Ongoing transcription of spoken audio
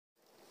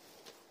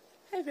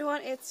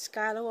everyone, it's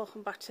Skylar.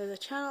 Welcome back to the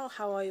channel.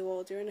 How are you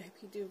all doing? I hope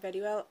you do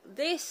very well.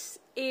 This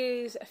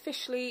is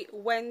officially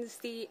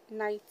Wednesday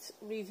night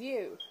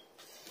review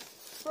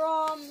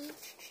from,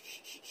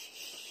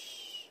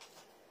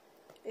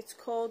 it's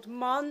called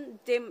Mon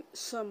Dim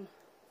Sum.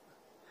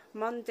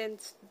 Mon Dim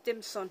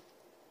Sum.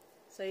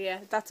 So yeah,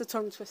 that's a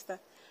tongue twister.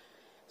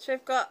 So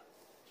we've got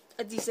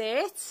a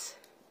dessert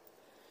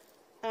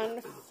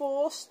and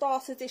 4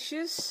 starter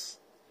dishes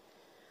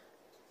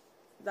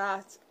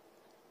that,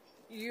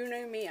 you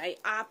know me, I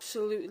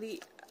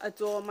absolutely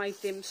adore my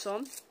dim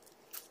sum.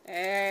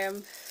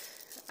 And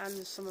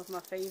some of my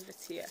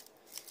favourites here.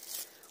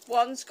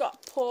 One's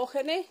got pork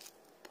in it,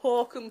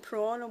 pork and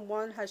prawn, and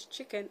one has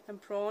chicken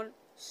and prawn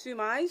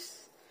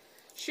shumais.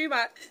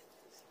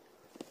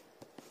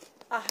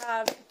 I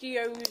have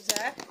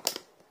gyoza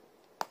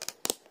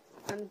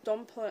and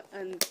dumpling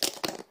and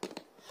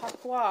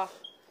hagwa.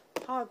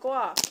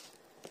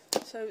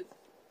 So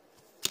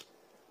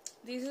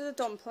these are the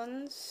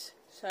dumplings.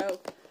 So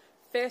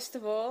first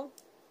of all,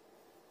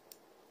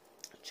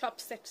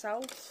 chopsticks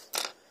out.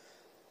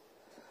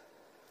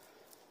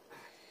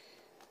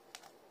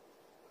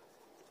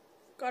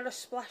 Got a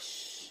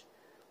splash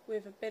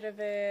with a bit of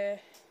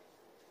a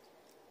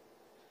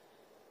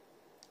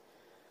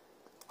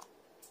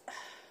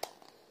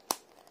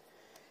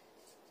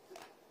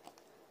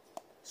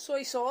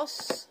soy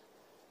sauce,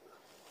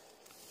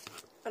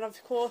 and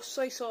of course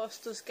soy sauce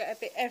does get a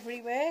bit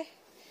everywhere,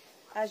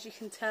 as you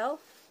can tell.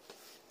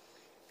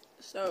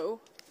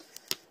 So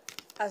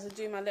as I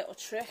do my little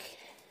trick,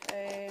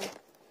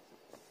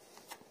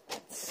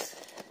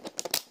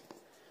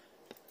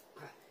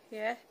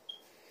 yeah,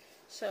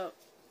 so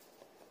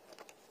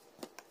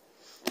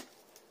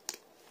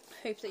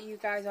hope that you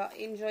guys are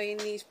enjoying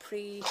these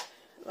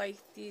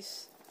pre-edited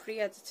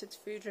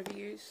food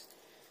reviews,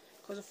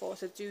 because I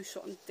thought I'd do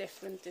something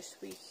different this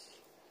week.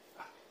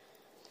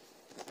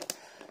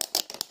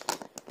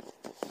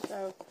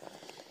 So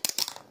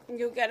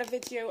you'll get a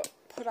video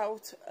put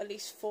out at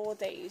least 4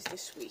 days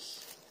this week.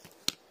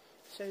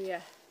 So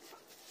yeah.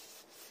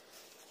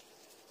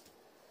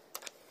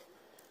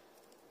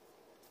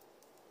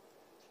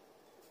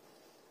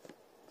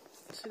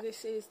 So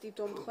this is the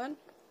dumpling.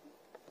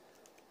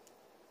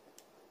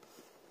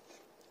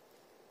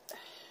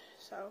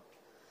 So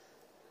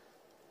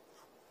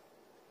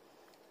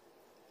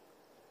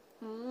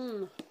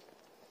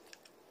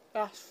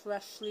that's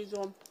freshly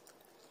done.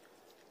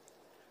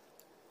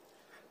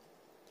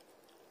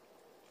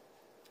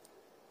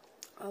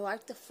 I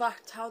like the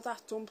fact how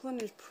that dumpling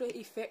is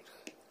pretty thick.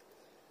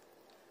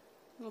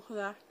 Look at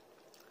that.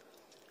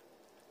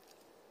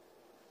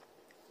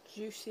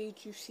 Juicy,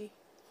 juicy.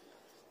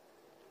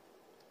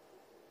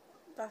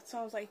 That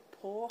sounds like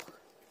pork.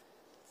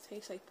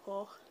 Tastes like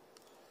pork.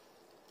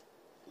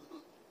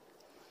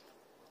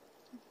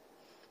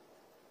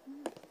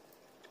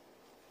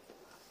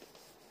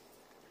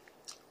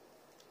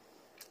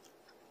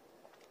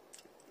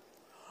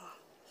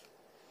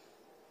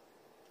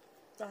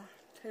 That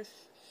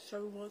tastes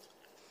so good.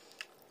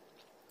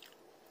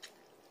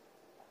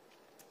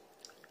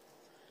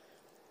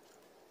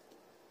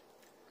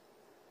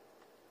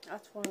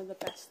 That's one of the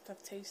best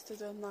I've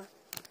tasted on that.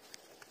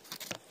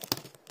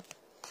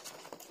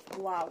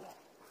 Wow.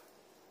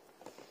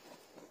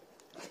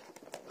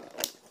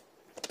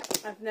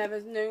 I've never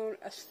known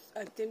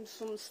a dim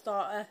sum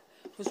starter,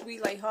 because we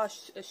like our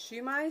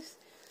shumais.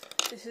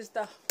 This is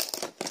the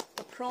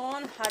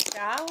prawn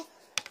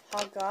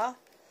hagwa.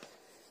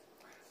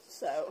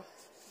 So,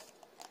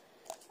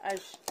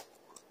 as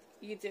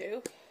you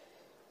do,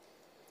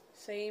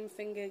 same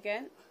thing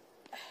again.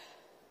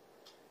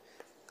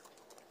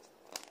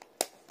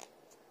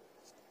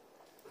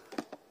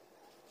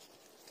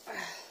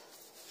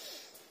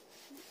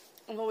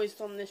 I've always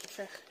done this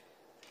trick.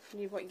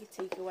 You want your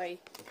takeaway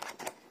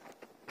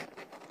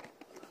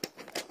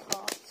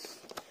parts,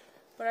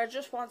 but I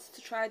just wanted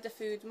to try the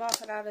food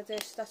market out of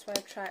this. That's why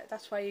I tried.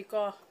 That's why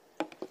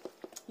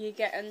you're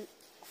getting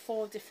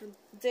 4 different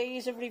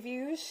days of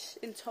reviews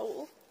in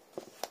total.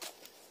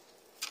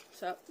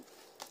 So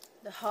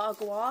the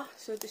hagwa.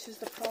 So this is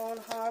the prawn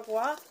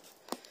hagwa.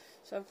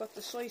 So I've got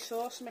the soy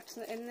sauce,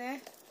 mixing it in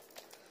there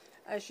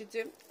as you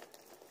do.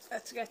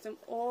 Let's get them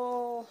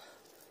all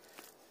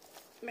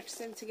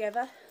mixed in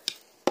together.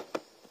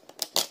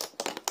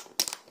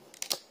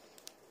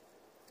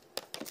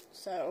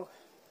 So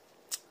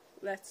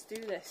let's do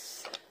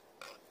this.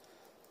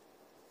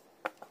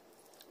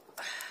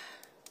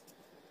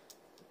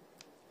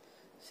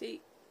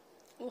 See,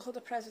 look at the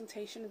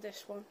presentation of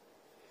this one.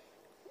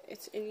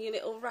 It's in your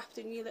little, wrapped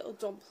in your little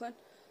dumpling,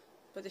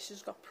 but this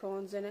has got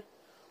prawns in it.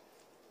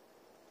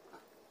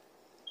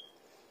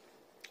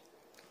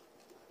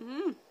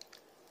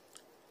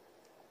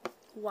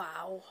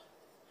 Wow.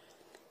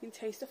 You can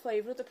taste the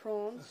flavour of the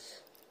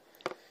prawns.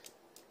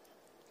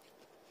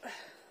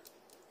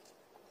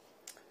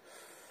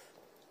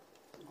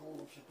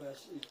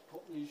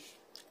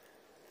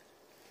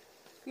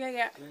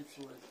 Yeah.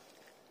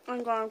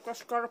 Hang on, I've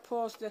just got to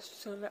pause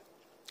this to let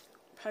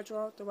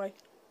Pedro out the way.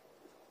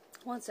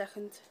 1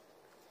 second.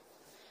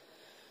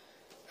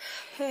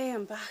 Hey,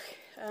 I'm back.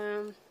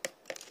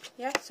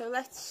 Yeah, so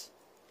let's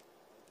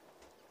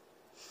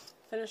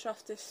finish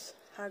off this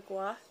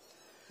hagua.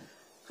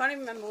 Can't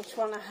even remember which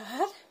one I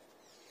had.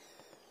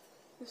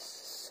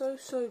 It's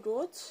so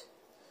good.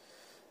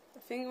 I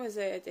think it was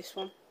this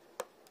one.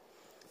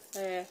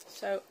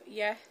 So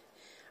yeah,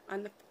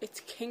 and it's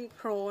king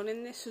prawn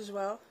in this as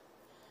well.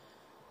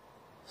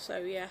 So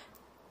yeah.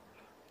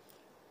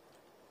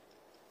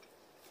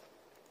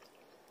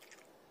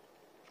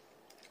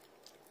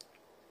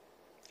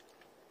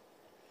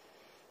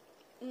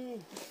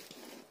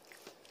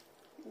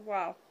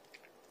 Wow.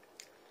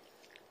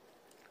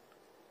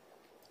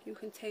 You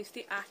can taste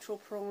the actual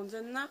prawns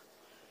in that.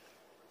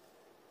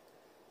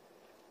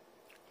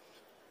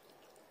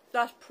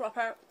 That's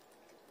proper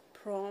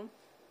prawn.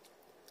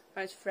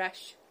 And it's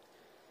fresh.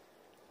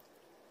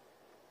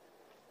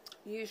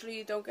 Usually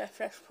you don't get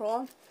fresh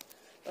prawn,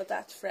 but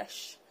that's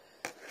fresh.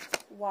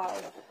 Wow.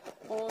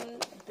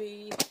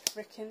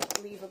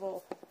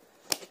 Unbe-freaking-believable.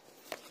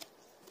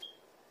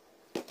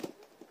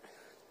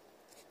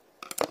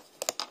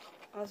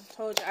 As I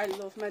told you, I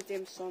love my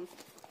dim sum.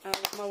 I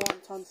love my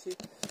wonton too.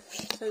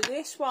 So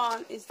this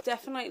one is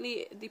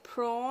definitely the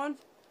prawn.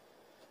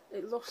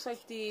 It looks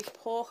like the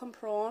pork and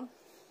prawn.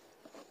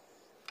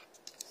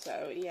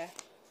 So yeah.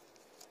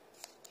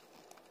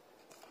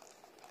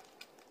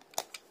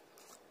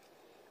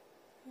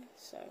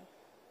 So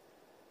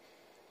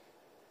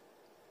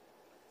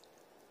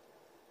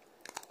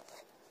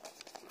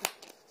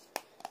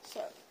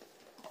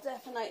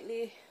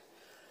definitely,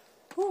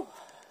 whew,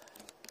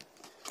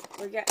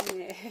 we're getting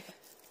there.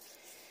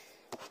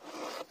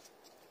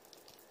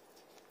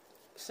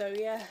 So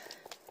yeah,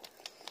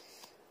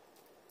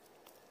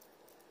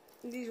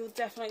 these will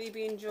definitely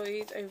be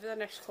enjoyed over the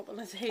next couple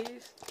of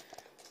days.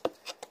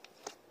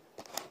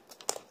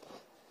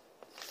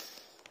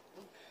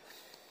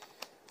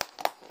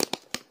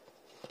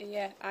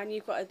 Yeah, and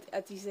you've got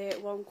a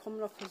dessert one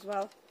coming up as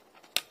well.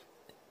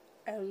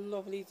 A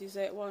lovely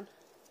dessert one.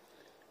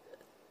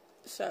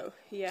 So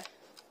yeah,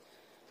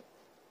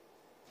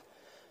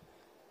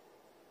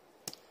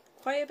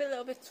 quite a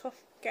little bit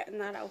tough getting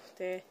that out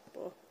there,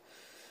 but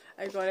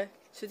I got it.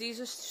 So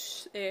these are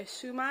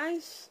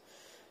sumais.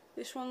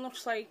 This one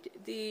looks like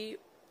the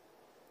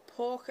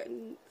pork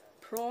and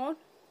prawn.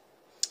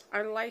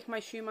 I like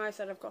my sumais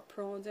that have got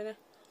prawns in it.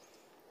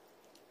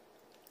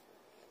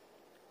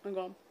 Hang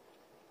on.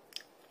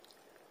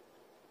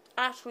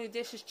 Actually,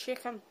 this is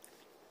chicken.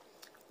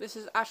 This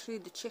is actually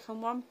the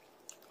chicken one.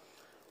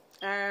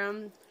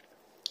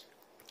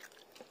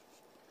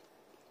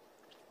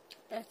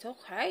 It's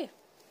okay.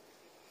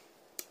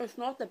 It's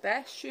not the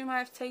best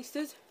shumai I've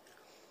tasted.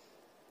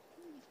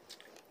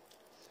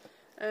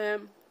 I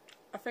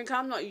think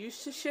I'm not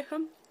used to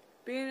chicken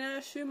being in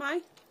a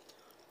shumai.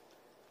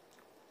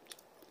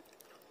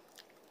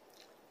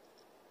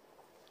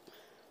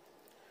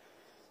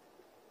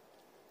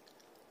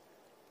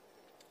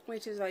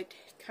 Which is like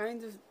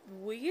kind of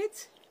weird.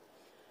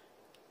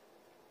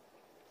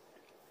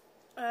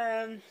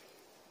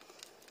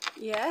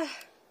 Yeah.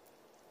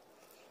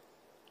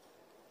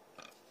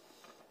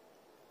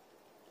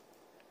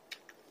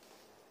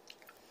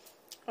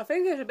 I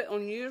think it's a bit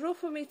unusual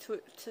for me to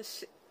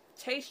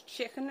taste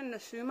chicken in the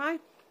shumai.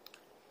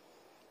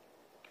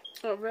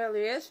 It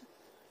really is.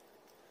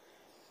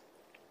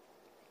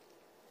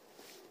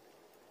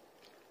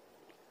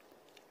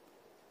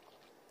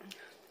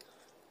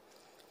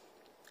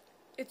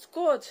 It's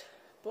good,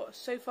 but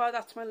so far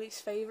that's my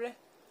least favourite.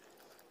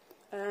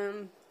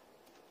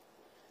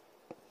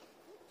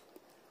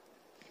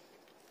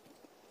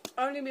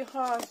 Only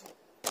because,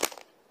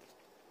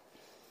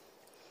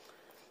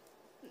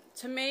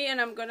 to me, and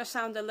I'm going to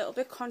sound a little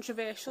bit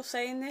controversial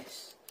saying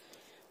this,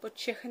 but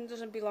chicken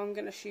doesn't belong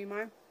in a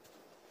shumai.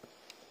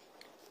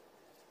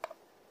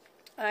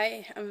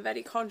 I am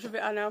very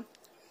controversial, I know,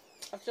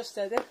 I've just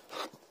said it.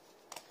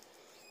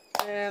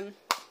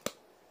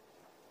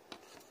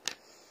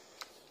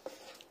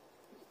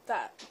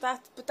 But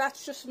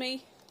that's just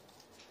me.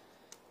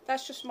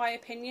 That's just my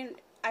opinion.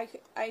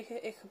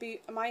 It could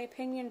be my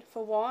opinion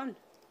for one,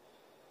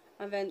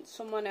 and then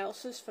someone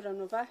else's for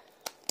another.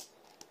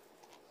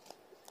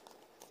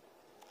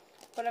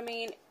 But I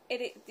mean,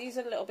 these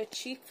are a little bit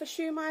cheap for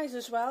shumais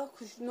as well,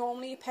 because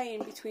normally you're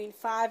paying between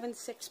 £5 and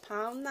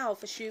 £6 now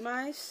for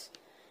shumais.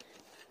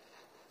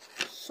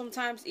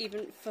 Sometimes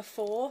even for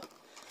 £4.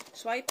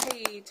 So I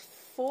paid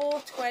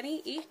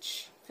 £4.20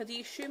 each for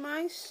these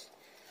shumais.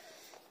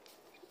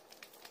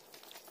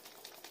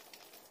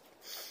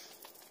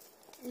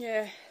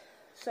 Yeah,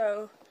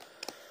 so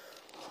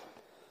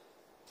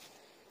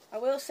I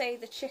will say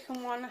the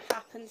chicken one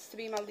happens to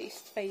be my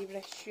least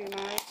favourite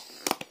shumai.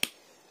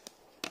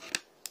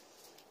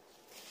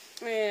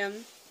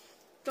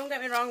 Don't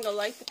get me wrong, I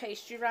like the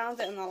pastry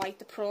around it and I like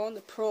the prawn. The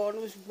prawn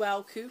was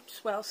well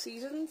cooked, well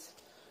seasoned.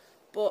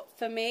 But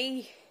for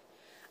me,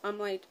 I'm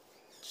like,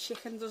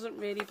 chicken doesn't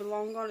really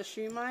belong on a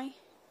shumai.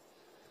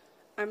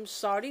 I'm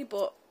sorry,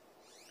 but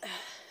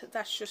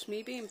that's just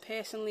me being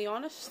personally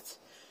honest.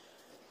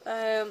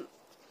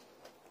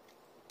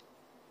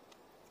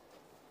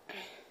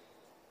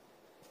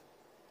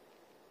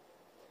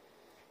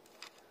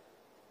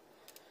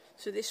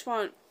 So this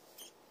one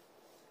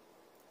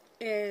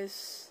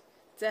is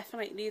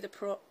definitely the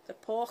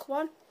pork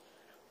one.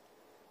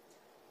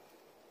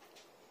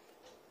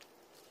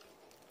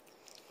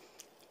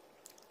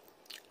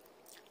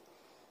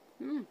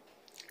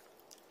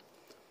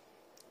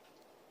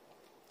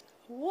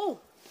 Whoa!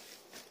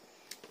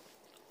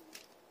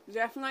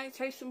 Definitely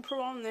taste some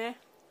prawn there.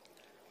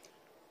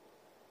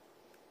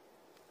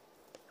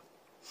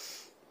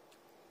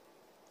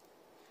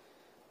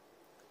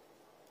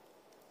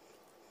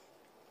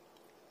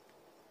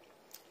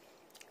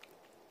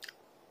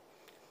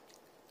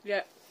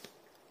 Yeah.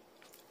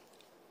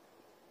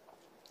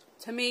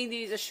 To me,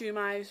 these are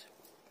shumais.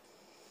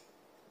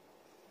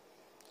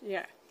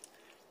 Yeah.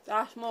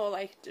 That's more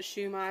like the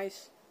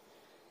shumais.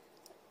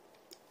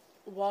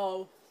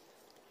 Wow.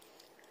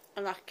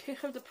 And that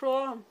kick of the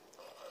prawn.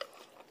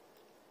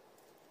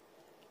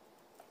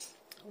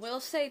 I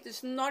will say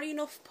there's not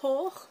enough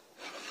pork,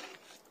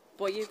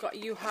 but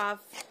you have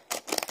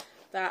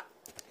that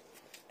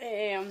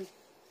a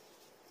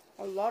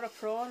lot of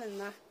prawn in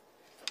there.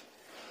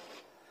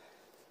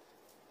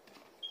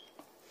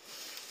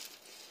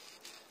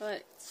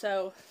 Right,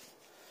 so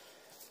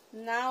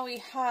now we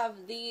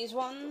have these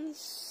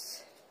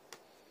ones.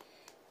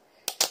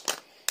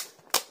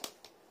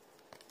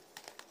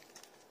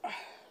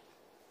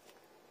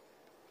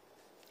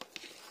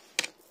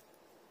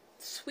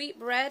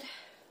 Sweetbread.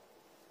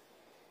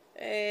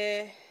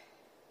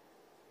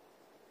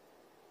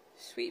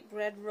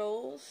 Sweetbread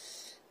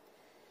rolls.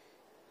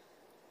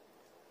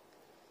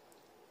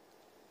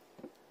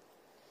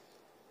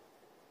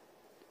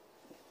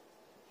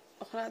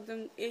 Looking at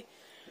them,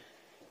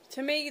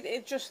 to me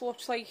it just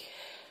looks like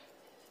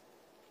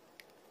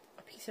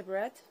a piece of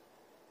bread.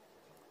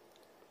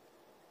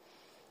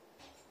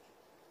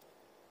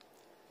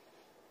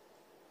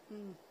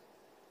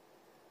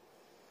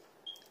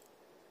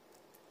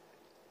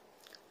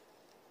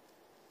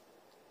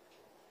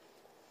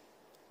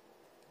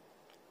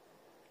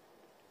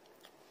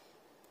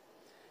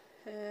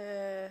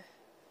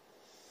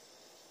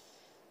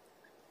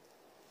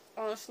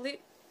 Honestly,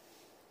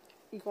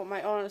 you want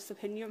my honest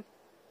opinion?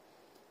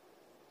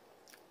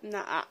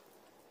 Nah,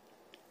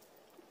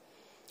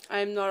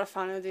 I'm not a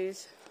fan of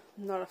these.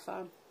 Not a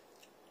fan.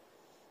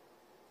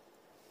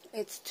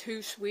 It's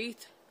too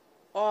sweet.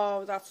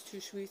 Oh, that's too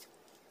sweet.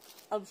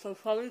 I'm so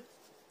sorry.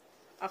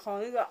 I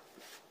can't eat that.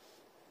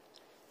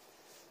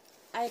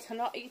 I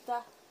cannot eat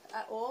that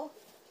at all.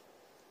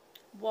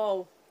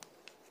 Whoa.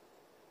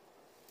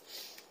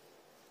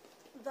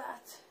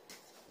 That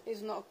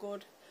is not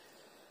good.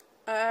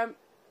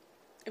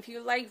 If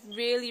you like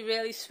really,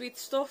 really sweet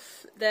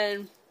stuff,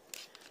 then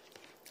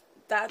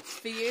that's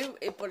for you,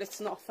 but it's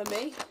not for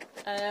me.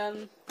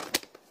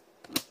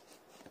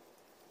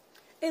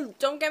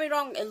 Don't get me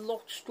wrong, it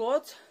looks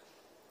good.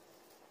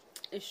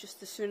 It's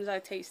just as soon as I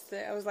tasted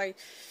it, I was like,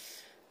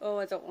 oh,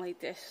 I don't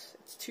like this.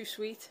 It's too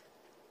sweet.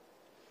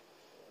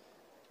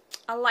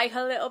 I like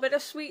a little bit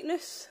of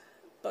sweetness,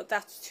 but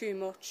that's too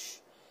much.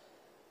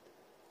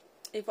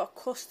 You've got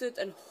custard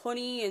and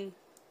honey and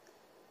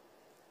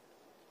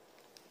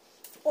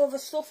other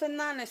stuff in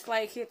there, and it's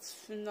like, it's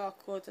not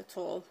good at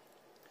all.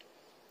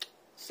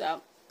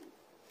 So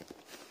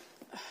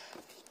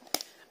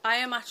I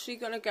am actually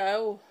going to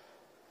go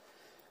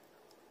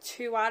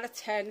 2 out of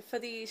 10 for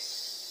these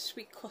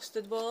sweet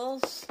custard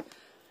balls.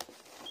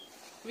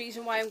 The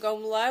reason why I'm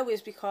going low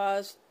is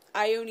because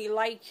I only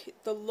like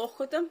the look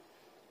of them.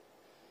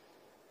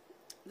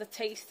 The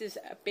taste is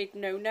a big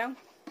no-no.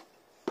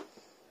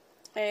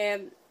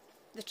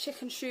 The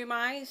chicken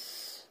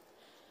shumais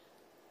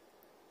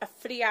are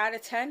 3 out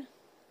of 10.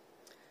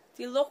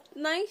 They looked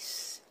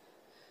nice.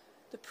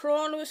 The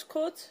prawn was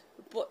good,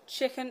 but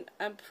chicken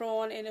and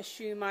prawn in a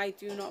shumai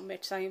do not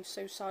mix. I am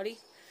so sorry.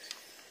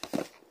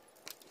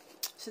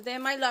 So they're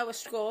my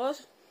lowest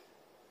scores.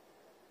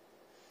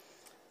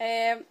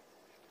 We're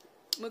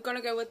going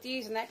to go with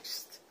these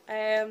next.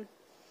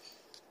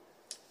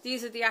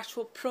 These are the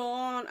actual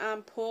prawn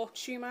and pork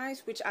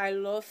shumais, which I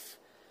love.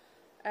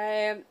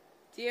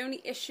 The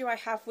only issue I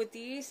have with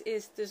these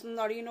is there's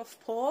not enough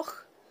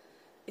pork.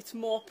 It's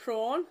more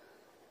prawn,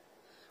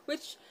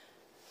 which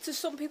to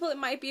some people it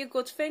might be a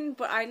good thing,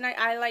 but I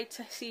like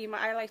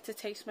to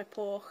taste my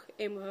pork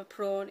in with a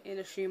prawn in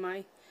a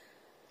shumai.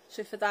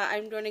 So for that,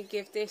 I'm going to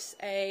give this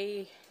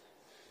a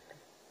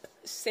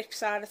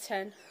 6 out of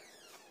 10.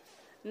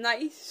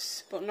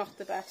 Nice, but not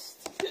the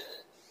best.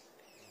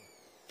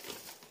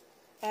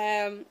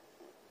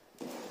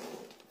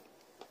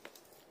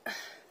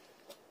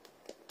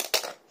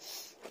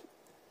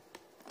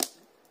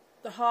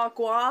 The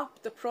hargua,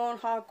 the prawn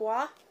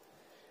hargua,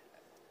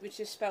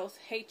 which is spelled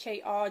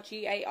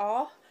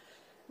H-A-R-G-A-R.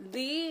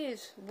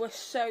 These were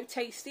so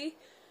tasty.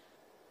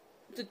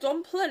 The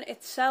dumpling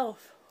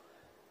itself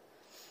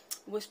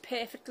was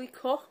perfectly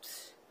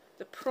cooked.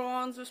 The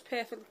prawns was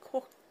perfectly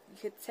cooked. You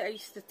could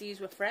taste that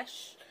these were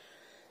fresh.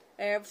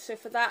 So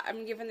for that,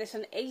 I'm giving this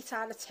an 8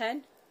 out of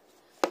 10.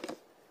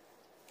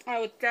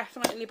 I would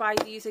definitely buy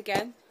these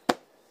again.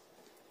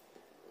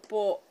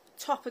 But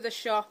top of the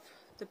shop,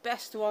 the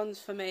best ones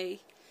for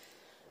me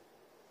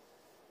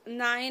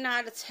 9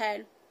 out of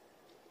 10.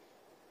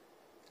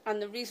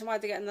 And the reason why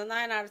they're getting the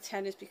 9 out of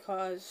 10 is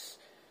because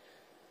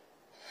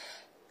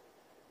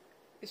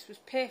this was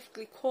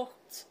perfectly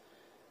cooked.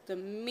 The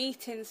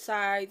meat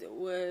inside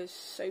was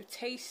so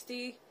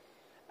tasty.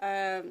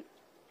 It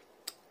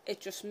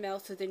just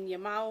melted in your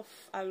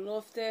mouth. I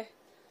loved it.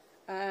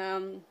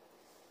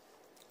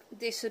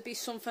 This would be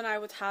something I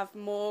would have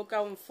more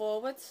going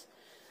forwards.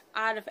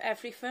 Out of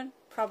everything,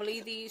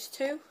 probably these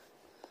two.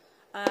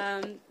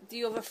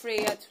 The other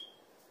three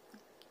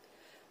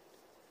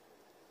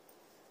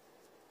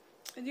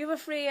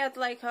had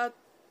like a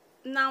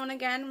now and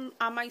again.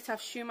 I might have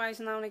shumais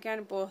now and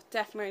again, but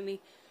definitely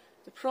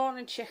the prawn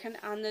and chicken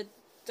and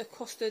the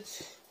custard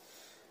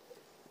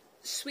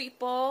sweet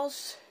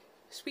balls,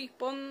 sweet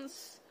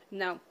buns.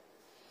 No,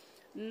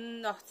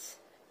 not.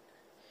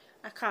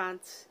 I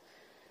can't.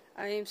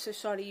 I am so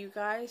sorry, you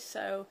guys.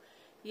 So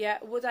yeah,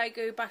 would I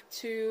go back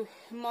to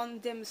Mon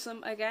Dim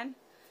Sum again?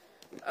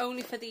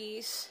 Only for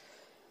these.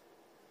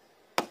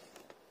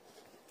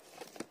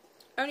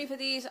 Only for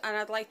these, and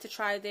I'd like to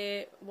try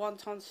their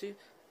wonton soup.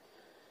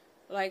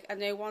 Like, I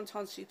know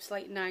wonton soup's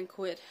like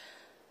 £9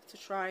 to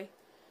try.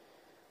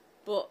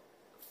 But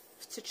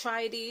to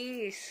try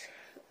these,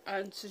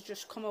 and to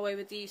just come away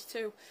with these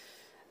two,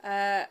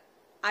 I'd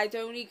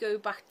only go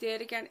back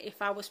there again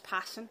if I was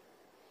passing.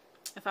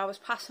 If I was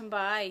passing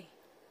by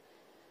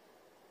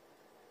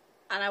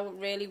and I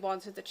really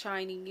wanted the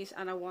Chinese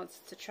and I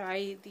wanted to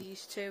try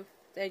these two,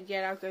 then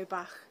yeah, I'll go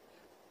back.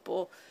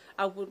 But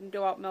I wouldn't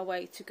go out my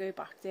way to go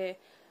back there.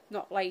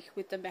 Not like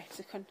with the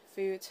Mexican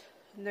food.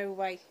 No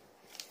way.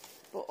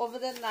 But other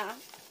than that,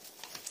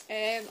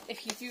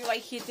 if you do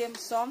like your dim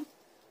sum,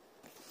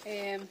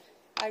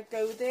 I'd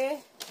go there.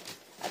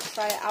 I'd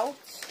try it out.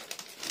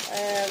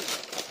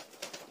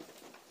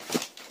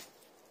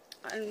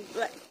 And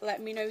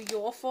let me know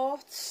your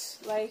thoughts.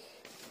 Like,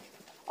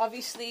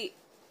 obviously,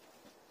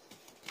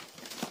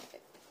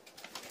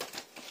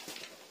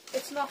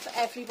 it's not for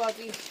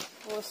everybody,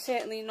 or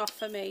certainly not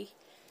for me,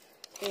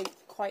 in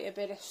quite a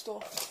bit of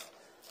stuff.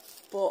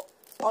 But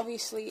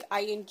obviously,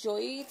 I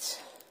enjoyed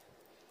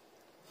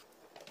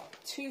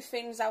 2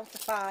 things out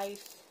of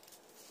 5.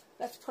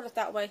 Let's put it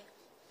that way.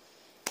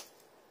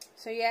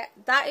 So yeah,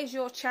 that is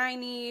your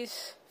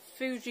Chinese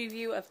food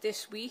review of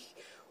this week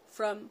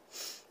from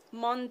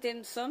Mon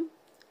Dim Sum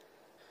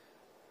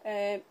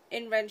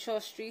in Renshaw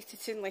Street.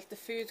 It's in like the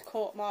food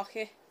court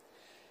market.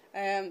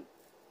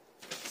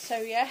 So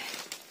yeah,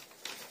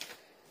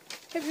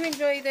 if you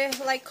enjoyed it,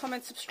 like,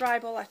 comment,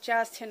 subscribe, all that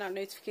jazz, turn that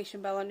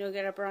notification bell and you'll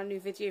get a brand new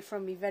video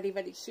from me very,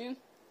 very soon.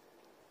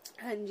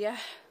 And yeah,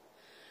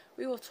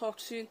 we will talk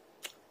soon.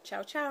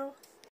 Ciao, ciao.